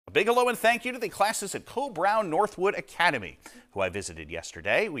A big hello and thank you to the classes at Coe Brown Northwood Academy, who I visited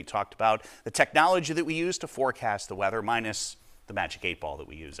yesterday. We talked about the technology that we use to forecast the weather, minus the magic 8-ball that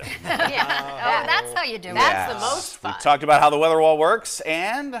we use every morning. Yeah. Oh, that's how you do it. That's the most fun. We talked about how the weather wall works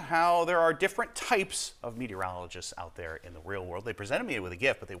and how there are different types of meteorologists out there in the real world. They presented me with a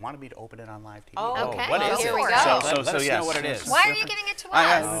gift, but they wanted me to open it on live TV. Oh, okay. What is here it? we go. So Let us know what it is. Why are you giving it to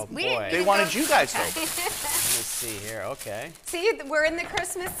us? Oh, We didn't boy. They wanted you guys to open it. Let me see here. Okay. See, we're in the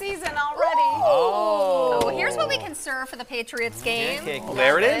Christmas season already. Oh, here's what we can serve for the Patriots game. Pancake. Well,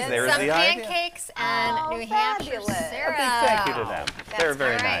 there it is. There's Some the idea. pancakes and New Hampshire fabulous. syrup. Thank you to them. They're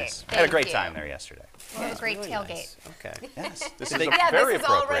very great. nice. I had a Thank great you. time there yesterday. It was a great Really tailgate. nice. Okay. Yes, this Did is they- very this is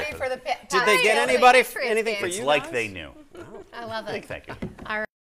all appropriate. ready for the Did they get Yeah, anybody Patriots anything game. for It's you like guys? they knew. I love it. Thank you. All right.